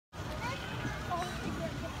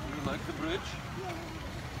like the bridge.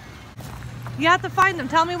 You have to find them.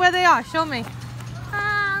 Tell me where they are. Show me.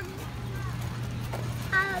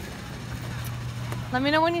 Let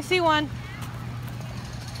me know when you see one.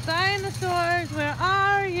 Dinosaurs, where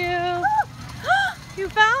are you? You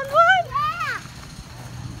found one? Yeah.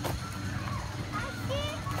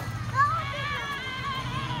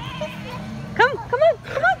 Come on, come on.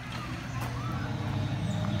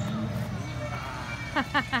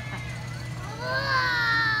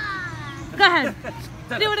 Go ahead.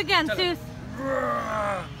 Do it again, Sus.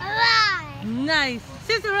 Nice.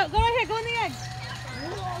 Sus, go right here. Go in the egg.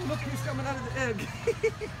 Look, he's coming out of the egg.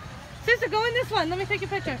 Sister, go in this one. Let me take your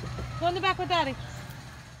picture. Go in the back with Daddy.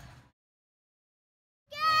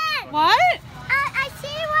 Again. What? I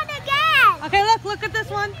see one again. Okay, look at this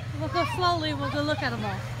one. We'll go slowly. We'll go look at them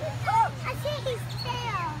all. Oh, I see his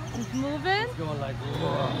tail. He's moving. He's going like,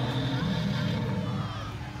 whoa.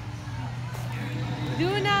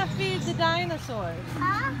 Do not feed the dinosaurs.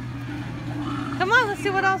 Huh? Come on, let's see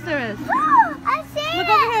what else there is. Oh, I see Look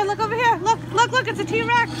it. over here, look over here. Look, it's a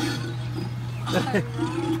T-Rex.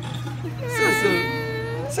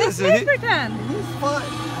 It's paper ten. He's fine.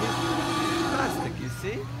 He's plastic, you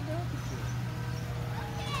see?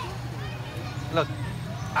 Look.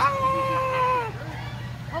 Ah!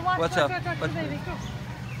 Oh, Watch out. Watch the baby. Go.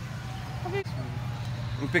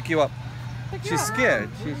 I'll pick you up. Pick her She's up. scared.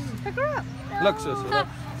 Pick her up. Look, Susu, look.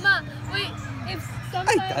 Ma, wait, if some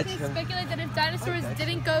I scientists touched him. speculate that if dinosaurs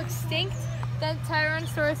didn't go extinct, then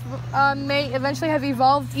Tyrannosaurus may eventually have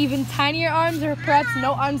evolved even tinier arms or perhaps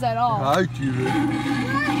no arms at all. Hi, T-Rex.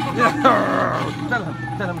 Tell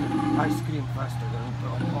him, I scream faster than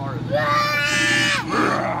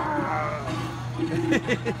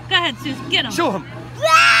Go ahead, Sus, get him. Show him.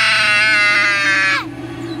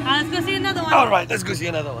 Let's go see another one. All right, let's go see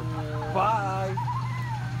another one. Bye.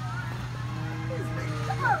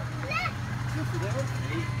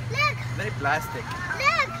 Look, Very plastic.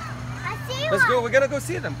 look. I see Let's one. go. We're gonna go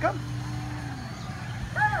see them. Come.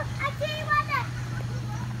 Oh, I see one.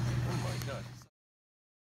 Oh my God.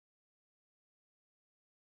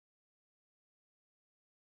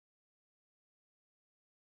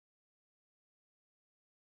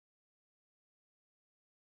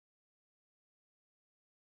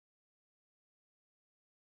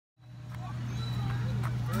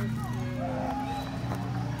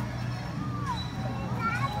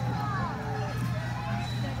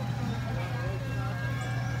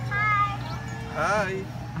 Hi.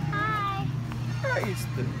 Hi.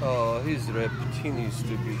 His rib. He needs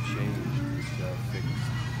to be changed. Fixed.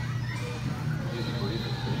 He's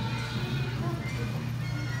breathing.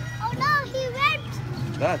 Oh no, he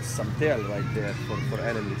ripped. That's some tail right there for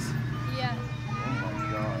enemies. Yeah. Oh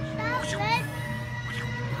my gosh. That's it.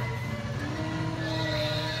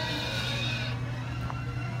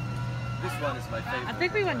 This one is my favorite. I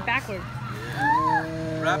think we went backwards.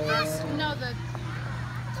 Raptors? No, the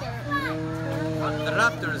The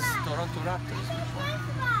Raptors. Toronto Raptors. Which one?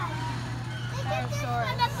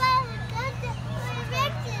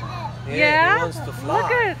 Yeah? He wants to fly.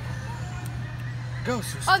 Look at. Go,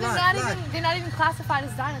 Sus, Oh, fly. they're not even classified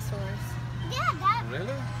as dinosaurs. Yeah, that.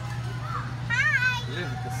 Really? Hi.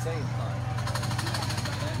 Live at the same time.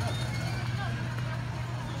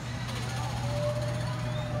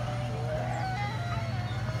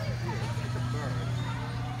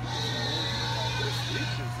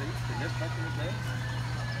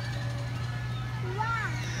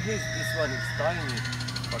 This one is tiny,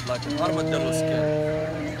 but like an armadillo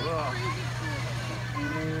skin. Wow.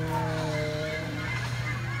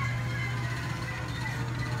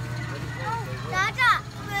 Dada,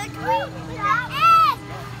 look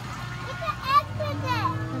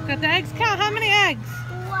Look at the eggs. Count how many eggs?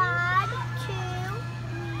 1, 2,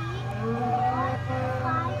 3, 4,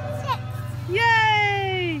 5, 6.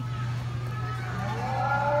 Yay!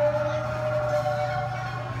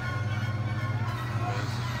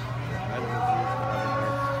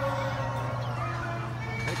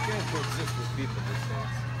 They can't coexist with people, these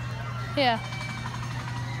things. Yeah.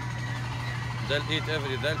 They'll eat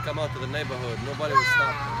they'll come out to the neighborhood. Nobody will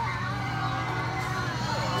stop them.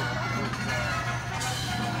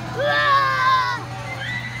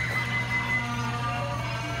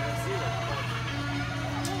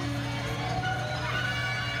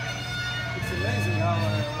 It's amazing how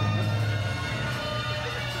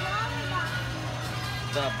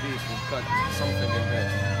that beak will cut something in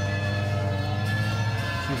here.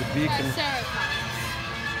 See the beak and